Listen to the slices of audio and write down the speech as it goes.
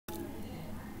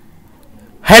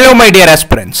Hello my dear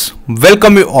aspirants,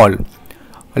 welcome you all.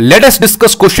 Let us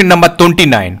discuss question number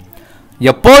 29.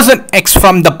 A person X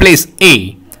from the place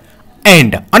A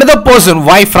and another person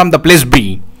Y from the place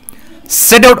B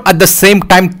set out at the same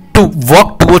time to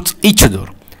walk towards each other.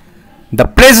 The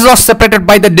places are separated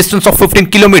by the distance of 15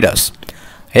 kilometers.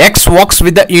 X walks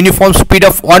with the uniform speed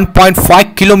of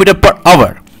 1.5 kilometer per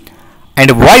hour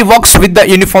and Y walks with the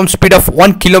uniform speed of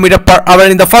 1 kilometer per hour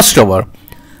in the first hour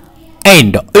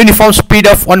and uniform speed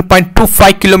of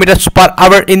 1.25 kilometers per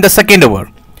hour in the second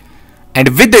hour and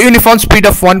with the uniform speed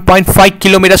of 1.5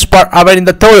 kilometers per hour in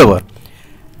the third hour,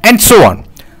 and so on.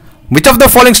 Which of the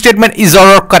following statement is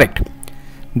correct?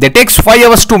 They takes 5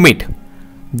 hours to meet.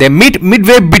 They meet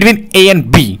midway between A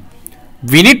and B.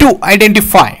 We need to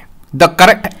identify the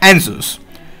correct answers.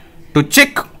 To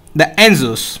check the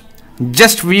answers,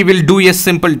 just we will do a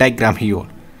simple diagram here.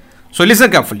 So listen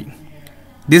carefully.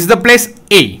 This is the place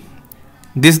A.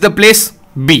 This is the place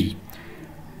B.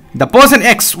 The person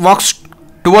X walks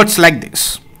towards like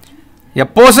this. A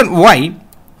person Y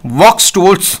walks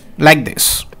towards like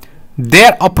this. They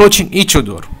are approaching each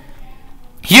other.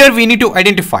 Here we need to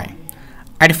identify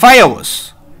at 5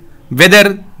 hours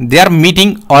whether they are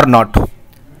meeting or not.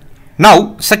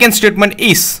 Now second statement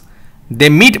is they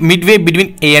meet midway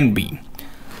between A and B.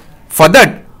 For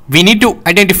that we need to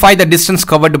identify the distance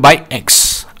covered by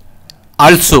X.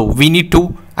 Also we need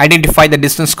to identify the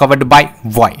distance covered by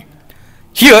Y.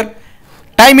 Here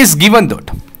time is given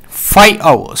that 5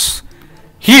 hours.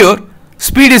 Here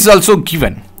speed is also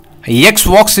given. X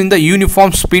walks in the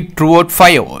uniform speed throughout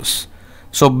 5 hours.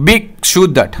 So big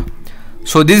shoot that.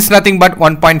 So this is nothing but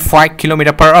 1.5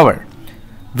 kilometer per hour.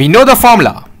 We know the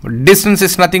formula. Distance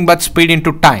is nothing but speed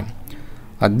into time.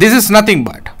 This is nothing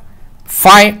but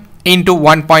 5 into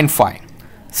 1.5.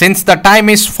 Since the time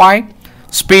is 5,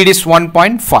 speed is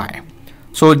 1.5.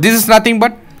 So this is nothing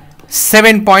but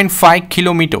 7.5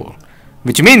 kilometer,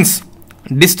 which means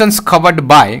distance covered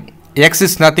by X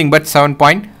is nothing but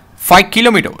 7.5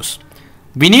 kilometers.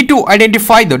 We need to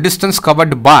identify the distance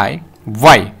covered by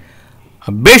Y.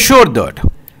 Be sure that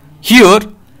here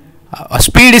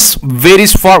speed is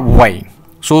varies for Y.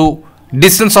 So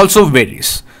distance also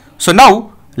varies. So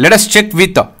now let us check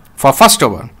with for first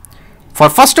hour. For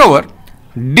first hour,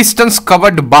 distance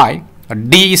covered by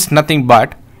D is nothing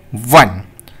but 1.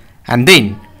 And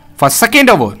then for second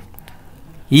hour,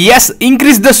 he has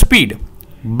increased the speed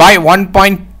by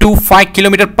 1.25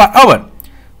 kilometer per hour,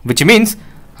 which means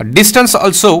distance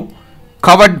also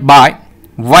covered by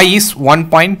Y is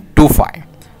 1.25.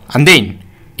 And then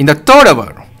in the third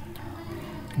hour,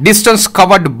 distance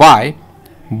covered by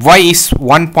Y is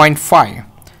 1.5.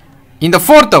 In the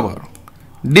fourth hour,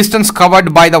 distance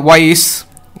covered by the Y is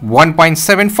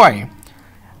 1.75.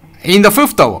 In the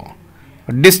fifth hour,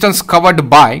 distance covered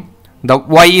by the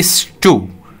Y is 2.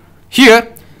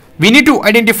 Here we need to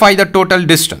identify the total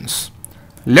distance.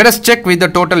 Let us check with the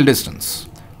total distance.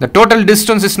 The total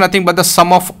distance is nothing but the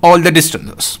sum of all the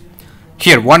distances.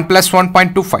 Here 1 plus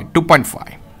 1.25,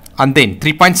 2.5, and then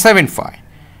 3.75,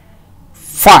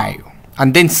 5,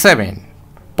 and then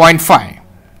 7.5.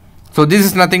 So this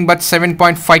is nothing but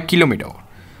 7.5 kilometer.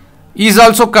 Is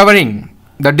also covering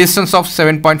the distance of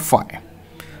 7.5.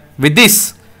 With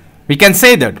this, we can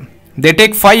say that they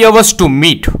take 5 hours to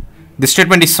meet. This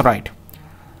statement is right.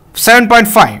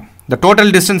 7.5, the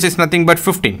total distance is nothing but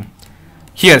 15.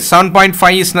 Here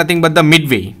 7.5 is nothing but the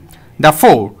midway.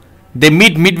 Therefore, they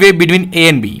meet midway between A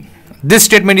and B. This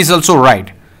statement is also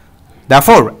right.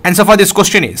 Therefore, answer for this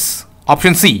question is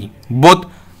option C, both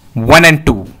 1 and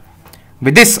 2.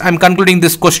 With this, I am concluding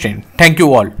this question. Thank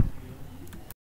you all.